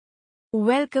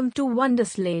Welcome to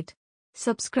Wonderslate.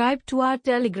 Subscribe to our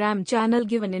Telegram channel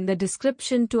given in the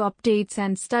description to updates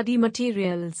and study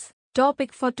materials.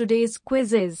 Topic for today's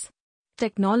quiz is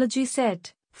Technology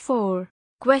Set 4.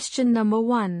 Question number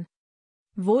 1.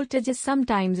 Voltage is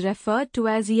sometimes referred to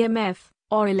as EMF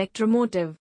or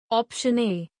electromotive. Option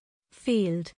A.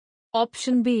 Field.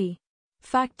 Option B.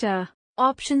 Factor.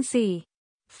 Option C.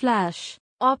 Flash.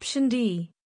 Option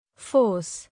D.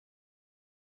 Force.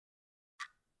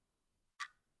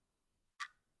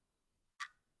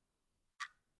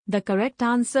 The correct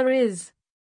answer is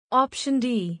Option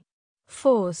D.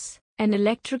 Force. An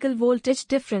electrical voltage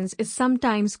difference is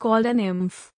sometimes called an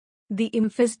EMF. The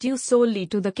EMF is due solely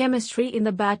to the chemistry in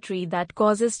the battery that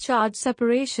causes charge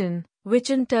separation, which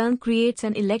in turn creates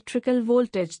an electrical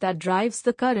voltage that drives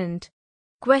the current.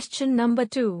 Question number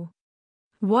 2.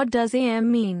 What does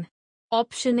AM mean?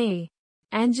 Option A.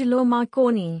 Angelo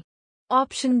Marconi.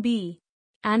 Option B.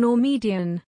 Anno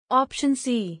median. Option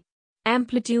C.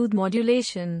 Amplitude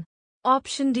modulation.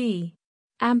 Option D.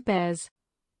 Amperes.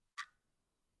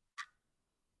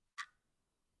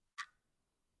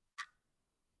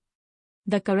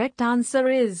 The correct answer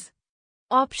is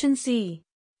Option C.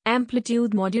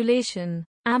 Amplitude modulation.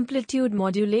 Amplitude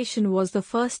modulation was the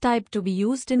first type to be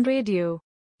used in radio.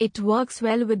 It works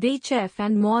well with HF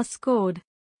and Morse code.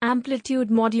 Amplitude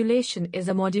modulation is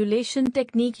a modulation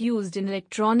technique used in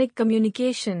electronic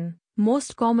communication,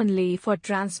 most commonly for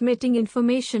transmitting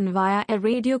information via a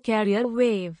radio carrier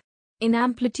wave. In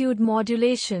amplitude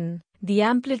modulation, the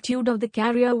amplitude of the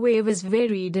carrier wave is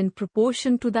varied in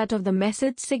proportion to that of the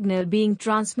message signal being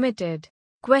transmitted.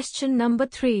 Question number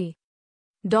 3.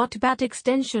 .bat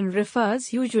extension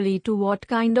refers usually to what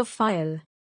kind of file?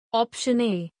 Option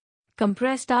A.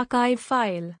 Compressed archive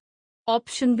file.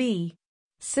 Option B.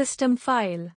 System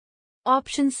file.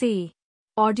 Option C.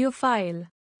 Audio file.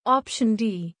 Option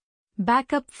D.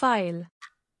 Backup file.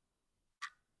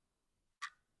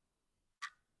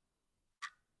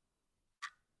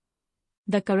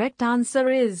 The correct answer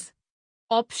is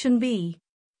Option B.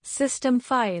 System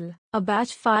file. A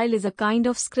batch file is a kind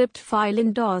of script file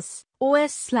in DOS,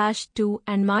 OS/2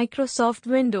 and Microsoft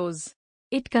Windows.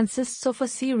 It consists of a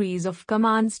series of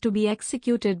commands to be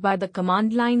executed by the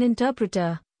command line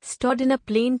interpreter, stored in a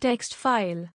plain text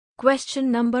file.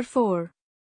 Question number 4.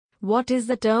 What is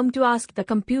the term to ask the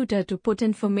computer to put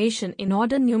information in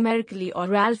order numerically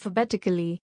or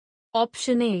alphabetically?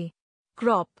 Option A.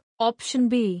 Crop. Option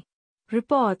B.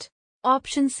 Report.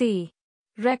 Option C.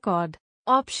 Record.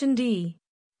 Option D.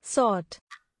 Sort.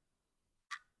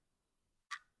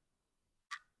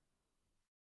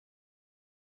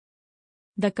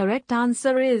 The correct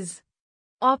answer is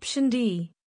Option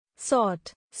D.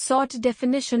 Sort. Sort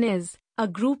definition is a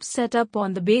group set up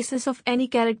on the basis of any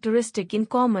characteristic in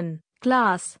common,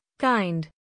 class, kind.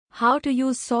 How to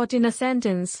use sort in a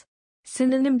sentence.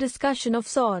 Synonym discussion of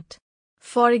sort.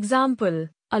 For example,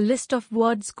 a list of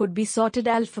words could be sorted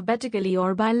alphabetically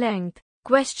or by length.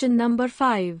 Question number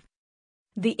 5.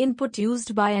 The input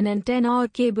used by an antenna or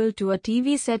cable to a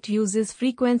TV set uses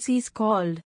frequencies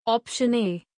called Option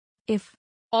A. If.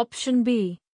 Option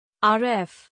B.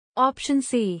 RF. Option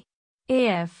C.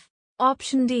 AF.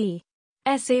 Option D.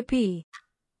 SAP.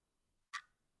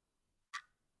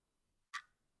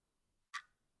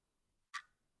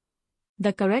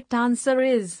 The correct answer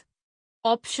is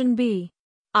Option B.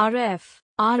 RF.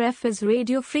 RF is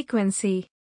radio frequency.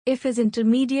 If is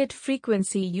intermediate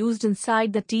frequency used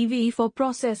inside the TV for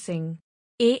processing.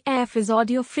 AF is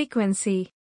audio frequency.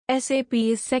 SAP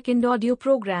is second audio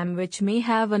program which may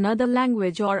have another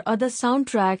language or other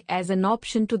soundtrack as an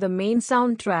option to the main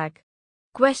soundtrack.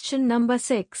 Question number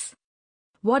 6.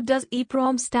 What does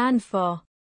EEPROM stand for?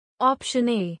 Option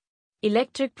A.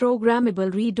 Electric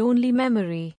Programmable Read-Only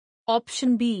Memory.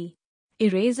 Option B.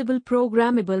 Erasable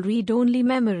Programmable Read-Only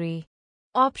Memory.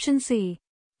 Option C.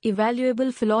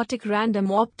 Evaluable Philotic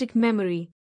Random Optic Memory.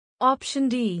 Option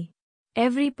D.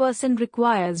 Every person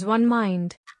requires one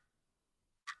mind.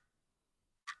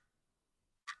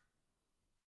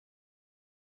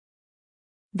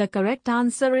 The correct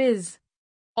answer is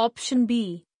Option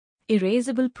B.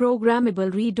 Erasable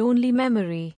Programmable Read-Only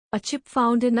Memory, a chip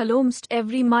found in almost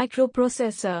every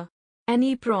microprocessor. An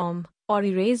EEPROM, or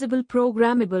Erasable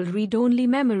Programmable Read-Only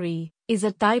Memory, is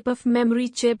a type of memory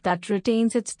chip that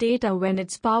retains its data when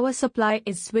its power supply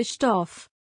is switched off.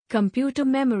 Computer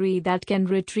memory that can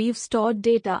retrieve stored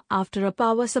data after a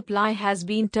power supply has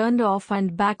been turned off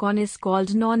and back on is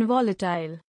called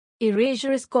non-volatile.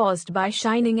 Erasure is caused by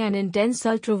shining an intense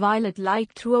ultraviolet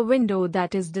light through a window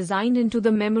that is designed into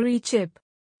the memory chip.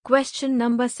 Question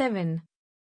number 7.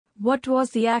 What was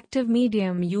the active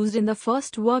medium used in the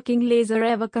first working laser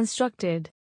ever constructed?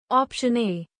 Option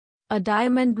A. A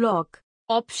diamond block.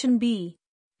 Option B.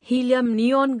 Helium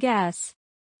neon gas.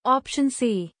 Option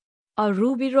C. A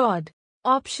ruby rod.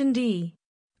 Option D.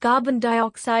 Carbon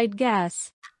dioxide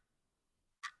gas.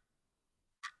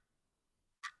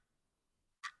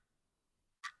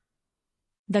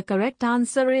 The correct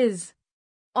answer is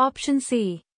option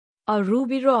C. A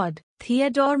ruby rod.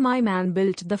 Theodore Myman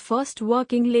built the first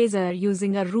working laser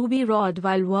using a ruby rod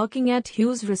while working at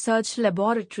Hughes Research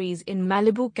Laboratories in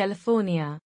Malibu,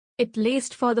 California. It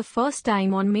lased for the first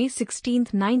time on May 16,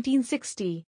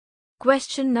 1960.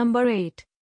 Question number 8.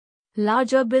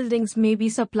 Larger buildings may be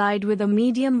supplied with a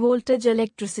medium voltage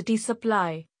electricity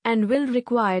supply and will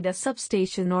require a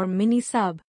substation or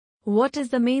mini-sub. What is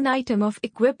the main item of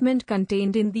equipment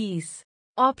contained in these?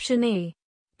 Option A.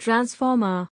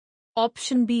 Transformer.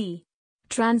 Option B.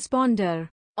 Transponder.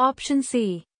 Option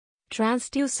C.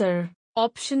 Transducer.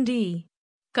 Option D.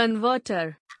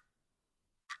 Converter.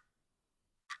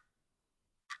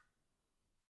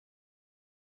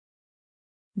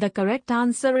 The correct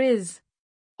answer is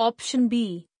option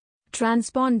B.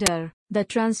 Transponder. The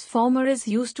transformer is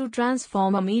used to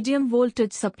transform a medium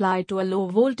voltage supply to a low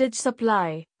voltage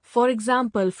supply, for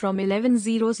example from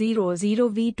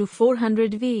 11000V to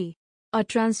 400V. A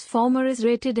transformer is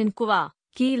rated in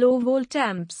kilovolt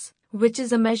amps, which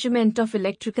is a measurement of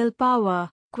electrical power.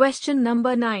 Question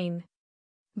number 9.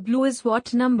 Blue is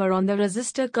what number on the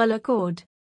resistor color code?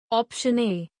 Option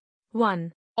A.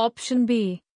 1. Option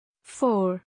B.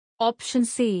 4. Option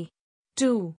C.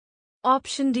 2.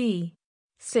 Option D.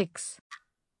 6.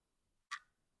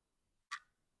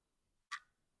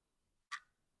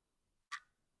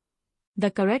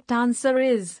 The correct answer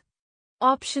is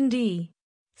option D.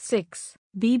 6.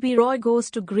 B.B. Roy goes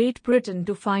to Great Britain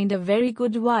to find a very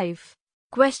good wife.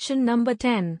 Question number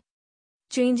 10.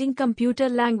 Changing computer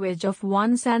language of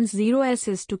 1s and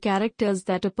 0s to characters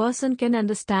that a person can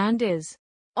understand is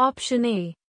option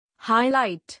A.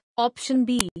 Highlight. Option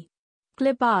B.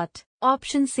 Clip art.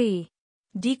 Option C.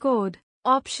 Decode.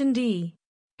 Option D.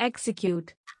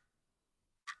 Execute.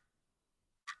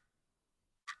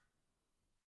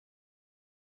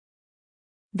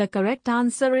 The correct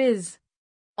answer is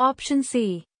option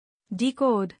C.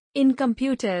 Decode. In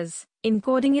computers,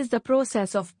 encoding is the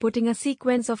process of putting a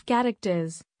sequence of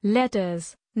characters,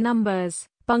 letters, numbers,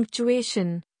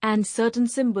 punctuation, and certain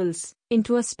symbols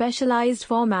into a specialized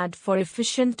format for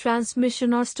efficient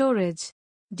transmission or storage.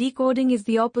 Decoding is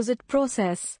the opposite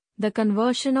process, the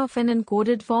conversion of an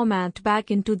encoded format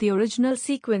back into the original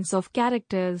sequence of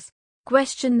characters.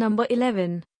 Question number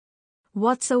 11.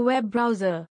 What's a web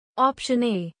browser? Option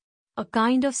A. A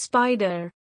kind of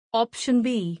spider. Option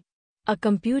B. A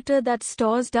computer that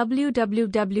stores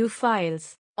www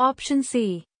files. Option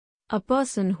C. A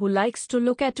person who likes to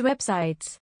look at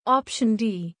websites. Option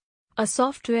D. A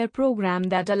software program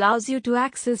that allows you to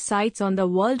access sites on the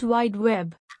World Wide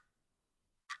Web.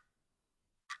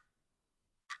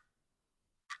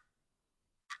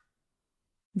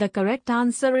 The correct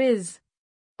answer is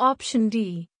option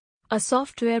D. A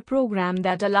software program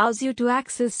that allows you to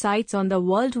access sites on the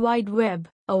World Wide Web.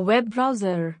 A web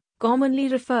browser, commonly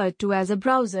referred to as a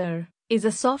browser, is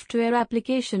a software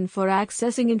application for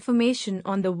accessing information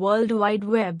on the World Wide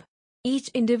Web. Each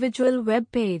individual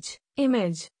web page,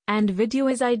 image, and video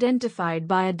is identified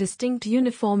by a distinct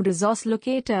uniform resource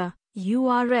locator,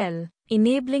 URL,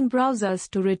 enabling browsers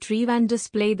to retrieve and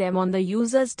display them on the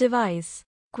user's device.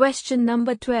 Question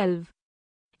number 12.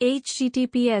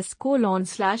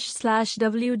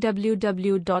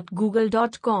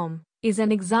 https://www.google.com is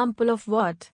an example of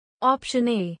what? Option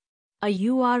A. A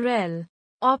URL.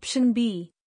 Option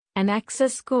B. An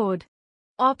access code.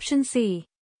 Option C.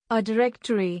 A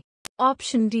directory.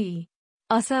 Option D.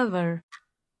 A server.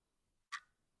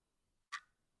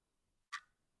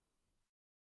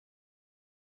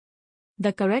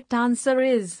 The correct answer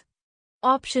is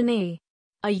option A.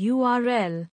 A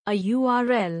URL. A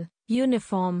URL,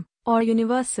 uniform, or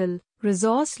universal,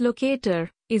 resource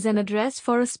locator, is an address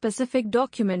for a specific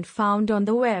document found on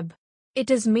the web.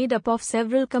 It is made up of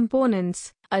several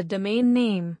components: a domain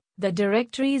name, the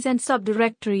directories and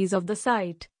subdirectories of the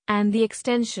site, and the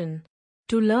extension.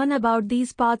 To learn about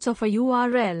these parts of a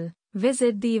URL,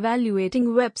 visit the Evaluating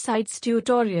Websites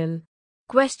tutorial.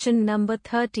 Question number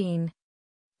 13.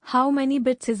 How many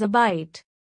bits is a byte?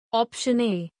 Option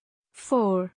A.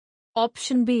 4.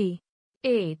 Option B.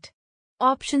 8.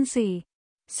 Option C.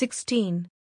 16.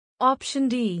 Option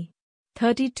D.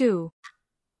 32.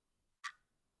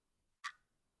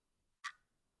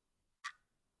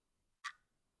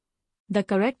 The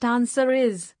correct answer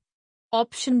is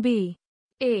option B.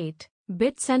 8.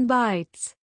 Bits and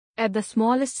bytes. At the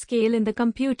smallest scale in the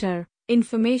computer,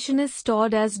 information is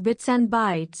stored as bits and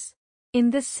bytes.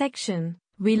 In this section,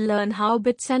 we'll learn how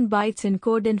bits and bytes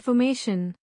encode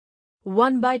information.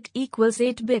 1 byte equals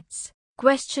 8 bits.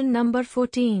 Question number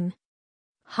 14.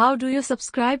 How do you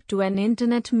subscribe to an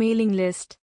internet mailing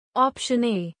list? Option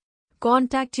A.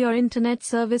 Contact your internet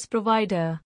service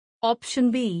provider. Option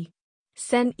B.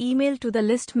 Send email to the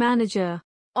list manager.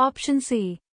 Option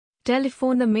C.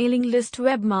 Telephone the mailing list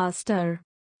webmaster.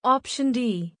 Option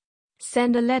D.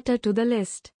 Send a letter to the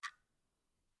list.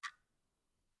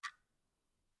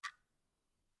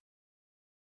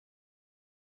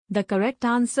 The correct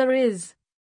answer is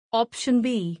Option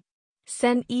B.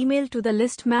 Send email to the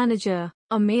list manager.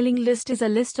 A mailing list is a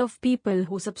list of people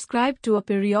who subscribe to a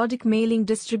periodic mailing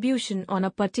distribution on a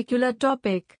particular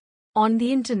topic. On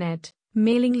the internet,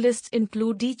 mailing lists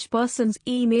include each person's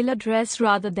email address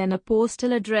rather than a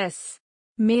postal address.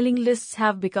 Mailing lists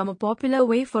have become a popular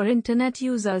way for internet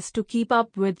users to keep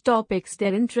up with topics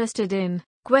they're interested in.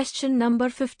 Question number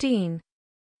 15.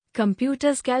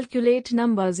 Computers calculate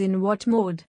numbers in what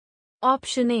mode?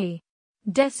 Option A.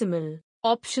 Decimal.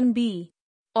 Option B.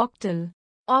 Octal.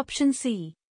 Option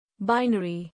C.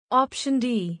 Binary. Option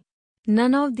D.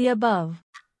 None of the above.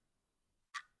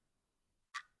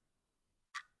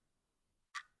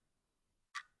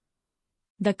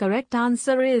 The correct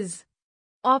answer is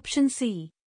Option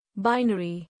C.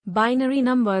 Binary. Binary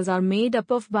numbers are made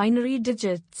up of binary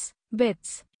digits,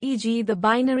 bits, e.g. the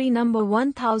binary number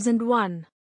 1001.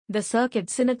 The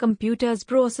circuits in a computer's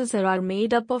processor are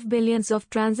made up of billions of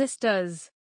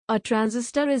transistors. A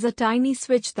transistor is a tiny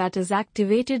switch that is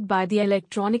activated by the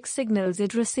electronic signals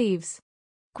it receives.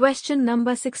 Question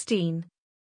number 16.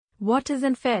 What is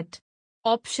an FET?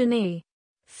 Option A.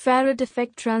 Farad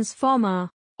effect transformer.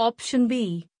 Option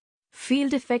B.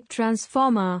 Field effect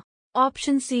transformer.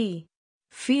 Option C.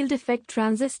 Field effect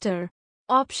transistor.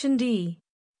 Option D.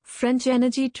 French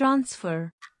energy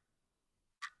transfer.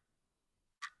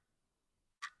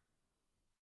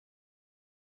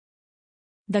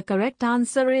 The correct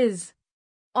answer is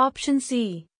Option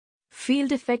C.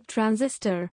 Field effect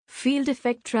transistor. Field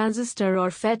effect transistor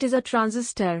or FET is a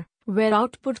transistor where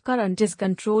output current is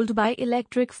controlled by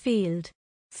electric field.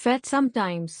 FET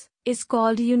sometimes is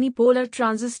called unipolar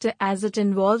transistor as it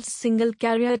involves single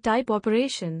carrier type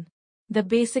operation. The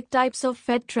basic types of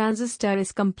FET transistor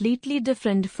is completely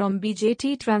different from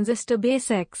BJT transistor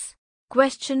basics.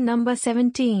 Question number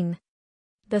 17.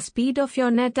 The speed of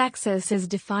your net access is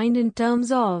defined in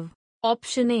terms of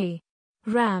Option A.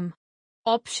 RAM.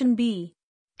 Option B.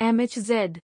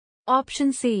 MHz.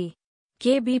 Option C.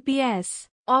 kbps.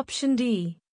 Option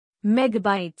D.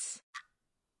 Megabytes.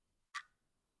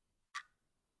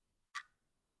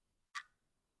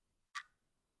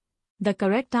 The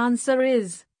correct answer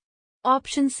is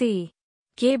Option C.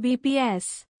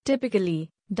 kbps. Typically,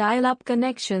 dial-up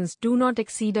connections do not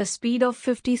exceed a speed of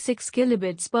 56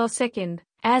 kilobits per second,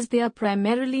 as they are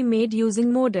primarily made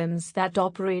using modems that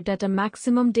operate at a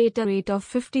maximum data rate of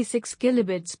 56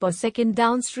 kilobits per second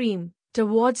downstream,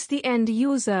 towards the end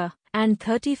user, and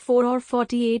 34 or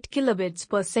 48 kilobits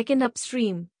per second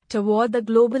upstream, toward the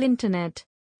global internet.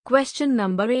 Question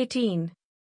number 18.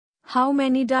 How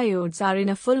many diodes are in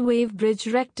a full-wave bridge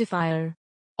rectifier?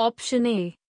 Option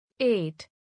A. 8.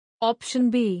 Option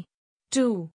B.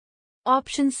 2.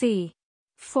 Option C.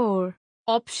 4.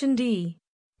 Option D.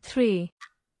 3.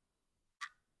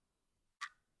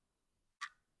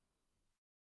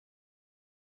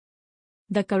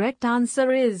 The correct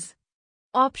answer is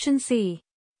Option C.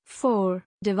 4.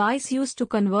 Device used to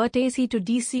convert AC to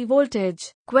DC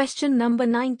voltage. Question number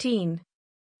 19.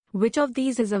 Which of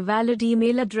these is a valid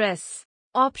email address?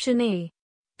 Option A.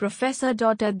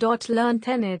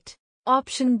 professor.at.learnthenet.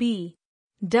 Option B.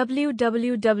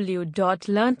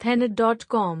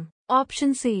 www.learnthenet.com.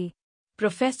 Option C.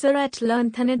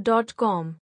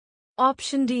 professor@learnthenet.com.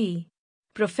 Option D.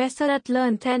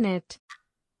 professor@learnthenet.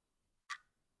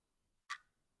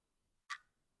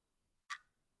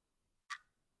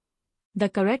 The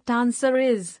correct answer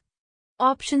is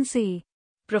Option C.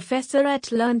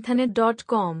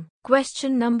 professor@learnthenet.com.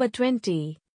 Question number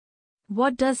 20.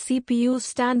 What does CPU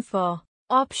stand for?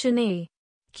 Option A.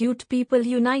 Cute People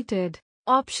United.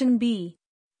 Option B.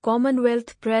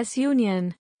 Commonwealth Press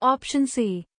Union. Option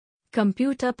C.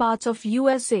 Computer Parts of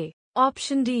USA.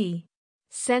 Option D.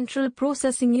 Central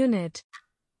Processing Unit.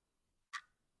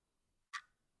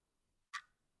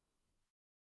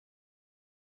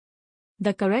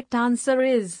 The correct answer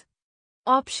is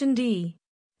Option D.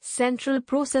 Central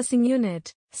Processing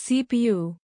Unit.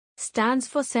 CPU stands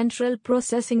for Central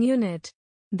Processing Unit.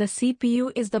 The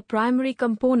CPU is the primary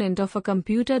component of a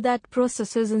computer that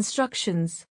processes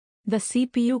instructions. The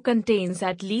CPU contains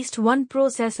at least one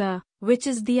processor, which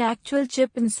is the actual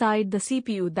chip inside the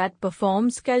CPU that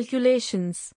performs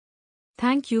calculations.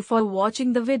 Thank you for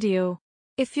watching the video.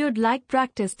 If you'd like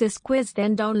practice this quiz,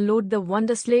 then download the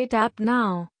Wonderslate app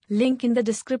now, link in the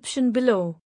description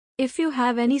below. If you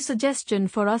have any suggestion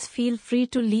for us, feel free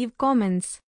to leave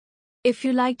comments. If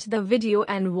you liked the video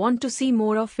and want to see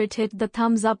more of it, hit the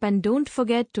thumbs up and don't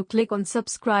forget to click on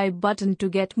subscribe button to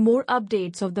get more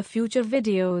updates of the future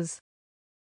videos.